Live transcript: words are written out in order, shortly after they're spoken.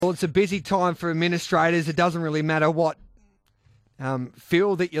Well, it's a busy time for administrators. It doesn't really matter what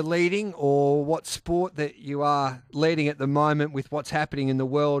field that you're leading or what sport that you are leading at the moment with what's happening in the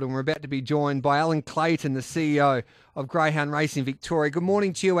world. And we're about to be joined by Alan Clayton, the CEO of Greyhound Racing Victoria. Good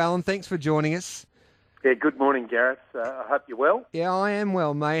morning to you, Alan. Thanks for joining us. Yeah, good morning, Gareth. I hope you're well. Yeah, I am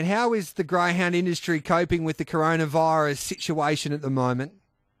well, mate. How is the greyhound industry coping with the coronavirus situation at the moment?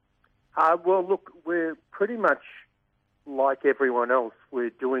 Well, look, we're pretty much like everyone else.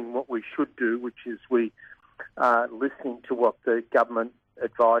 We're doing what we should do, which is we are listening to what the government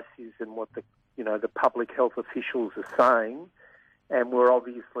advice is and what the public health officials are saying, and we're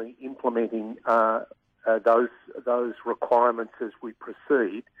obviously implementing those requirements as we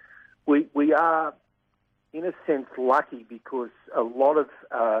proceed. We are, in a sense, lucky because a lot of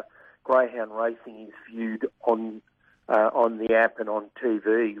greyhound racing is viewed on the app and on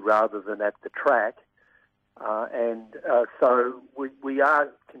TV rather than at the track. So we are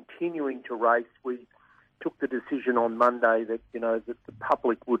continuing to race. We took the decision on Monday that that the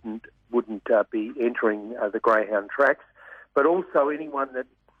public wouldn't be entering the greyhound tracks, but also anyone that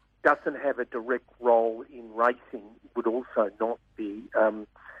doesn't have a direct role in racing would also not be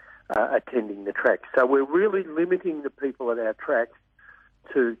attending the track. So we're really limiting the people at our tracks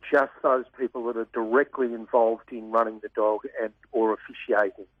to just those people that are directly involved in running the dog and or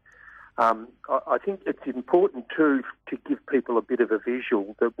officiating. I think it's important too to give people a bit of a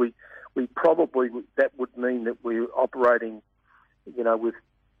visual that we probably, that would mean that we're operating, with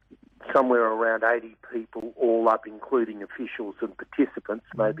somewhere around 80 people all up, including officials and participants,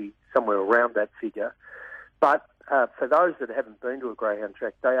 maybe somewhere around that figure. But for those that haven't been to a greyhound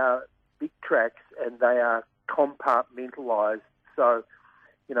track, they are big tracks and they are compartmentalised. So,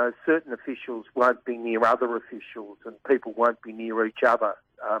 certain officials won't be near other officials and people won't be near each other.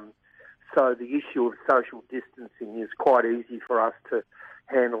 So the issue of social distancing is quite easy for us to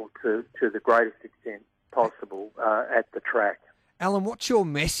handle to the greatest extent possible at the track. Alan, what's your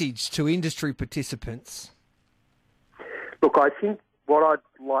message to industry participants? Look, I think what I'd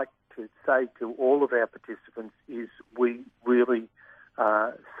like to say to all of our participants is we really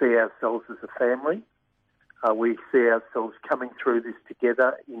see ourselves as a family. We see ourselves coming through this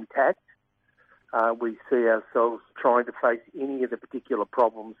together intact. We see ourselves trying to face any of the particular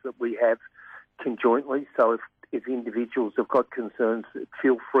problems that we have conjointly. So if individuals have got concerns,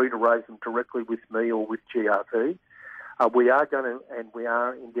 feel free to raise them directly with me or with GRV. We are going to, and we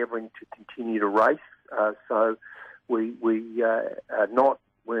are endeavouring to continue to race. So we're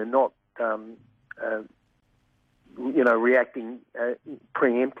not reacting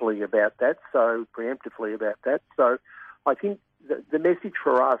preemptively about that. So I think the message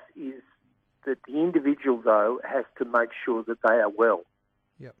for us is that the individual, though, has to make sure that they are well.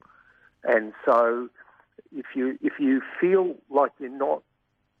 Yep. And so if you feel like you're not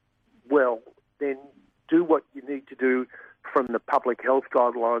well, then do what you need to do from the public health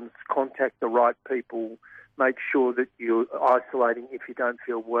guidelines, contact the right people, make sure that you're isolating if you don't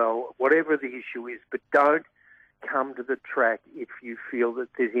feel well, whatever the issue is, but don't come to the track if you feel that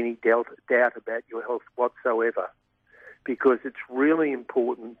there's any doubt about your health whatsoever, because it's really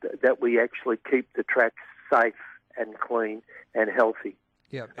important that we actually keep the tracks safe and clean and healthy.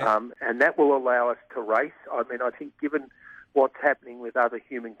 Yeah. And that will allow us to race. I mean, I think given what's happening with other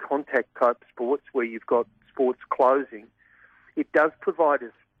human contact type sports where you've got sports closing, it does provide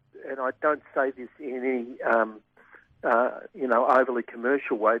us, and I don't say this in any overly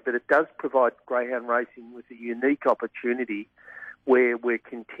commercial way, but it does provide greyhound racing with a unique opportunity where we're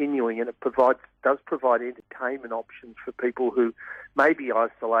continuing, and it does provide entertainment options for people who may be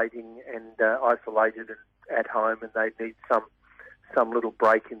isolated at home, and they need some little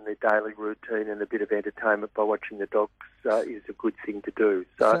break in their daily routine, and a bit of entertainment by watching the dogs is a good thing to do.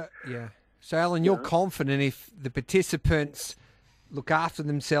 So Alan, you're confident if the participants look after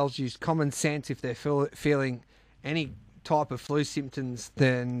themselves, use common sense, if they're feeling any type of flu symptoms,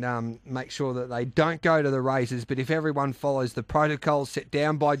 then make sure that they don't go to the races. But if everyone follows the protocols set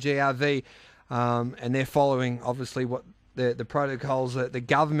down by GRV and they're following, obviously, what the protocols that the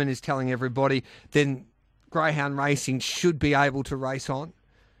government is telling everybody, then greyhound racing should be able to race on.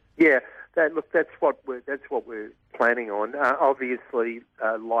 Yeah, that's what we're planning on. Obviously,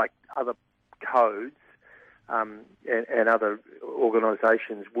 like other codes and other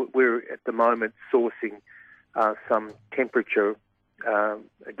organisations, we're at the moment sourcing some temperature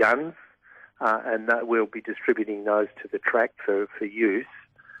guns, and we'll be distributing those to the track for use.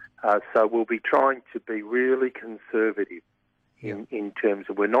 So we'll be trying to be really conservative in terms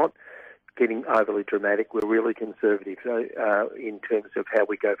of, we're not getting overly dramatic, we're really conservative in terms of how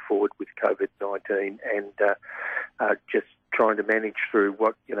we go forward with COVID-19, and just trying to manage through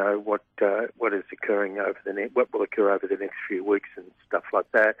what is occurring what will occur over the next few weeks and stuff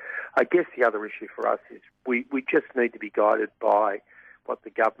like that. I guess the other issue for us is we just need to be guided by what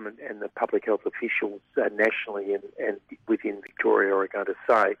the government and the public health officials nationally and within Victoria are going to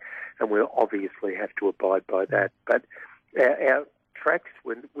say, and we'll obviously have to abide by that. But our tracks,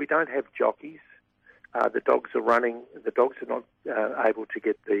 when we don't have jockeys, the dogs are running. The dogs are not able to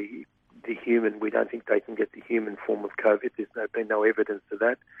get the human. We don't think they can get the human form of COVID. There's been no evidence of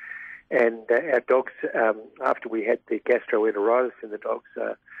that. And our dogs, after we had the gastroenteritis in the dogs,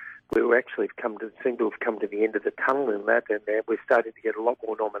 we were actually seem to have come to the end of the tunnel in that, and we're starting to get a lot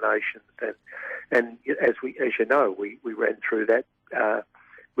more nominations. And as you know, we ran through that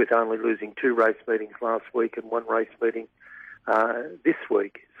with only losing 2 race meetings last week and 1 race meeting this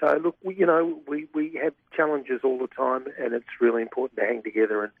week. So look, we have challenges all the time, and it's really important to hang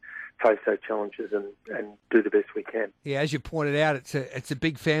together and face those challenges and do the best we can. Yeah, as you pointed out, it's a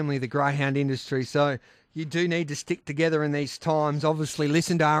big family, the greyhound industry. So you do need to stick together in these times. Obviously,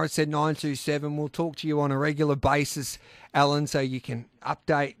 listen to RSN 927. We'll talk to you on a regular basis, Alan, so you can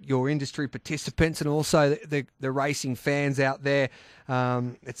update your industry participants and also the racing fans out there.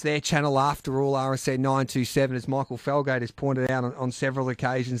 It's their channel after all, RSN 927, as Michael Felgate has pointed out on several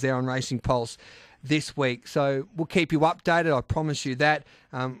occasions there on Racing Pulse this week. So we'll keep you updated, I promise you that.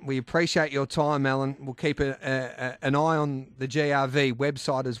 We appreciate your time, Alan. We'll keep an eye on the GRV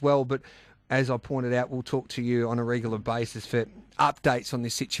website as well, but as I pointed out, we'll talk to you on a regular basis for updates on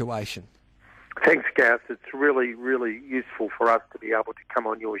this situation. Thanks, Gareth. It's really, really useful for us to be able to come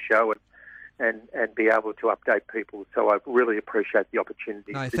on your show and be able to update people. So I really appreciate the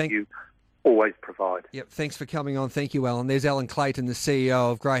opportunity that you always provide. Yep, thanks for coming on. Thank you, Alan. There's Alan Clayton, the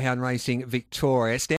CEO of Greyhound Racing Victoria.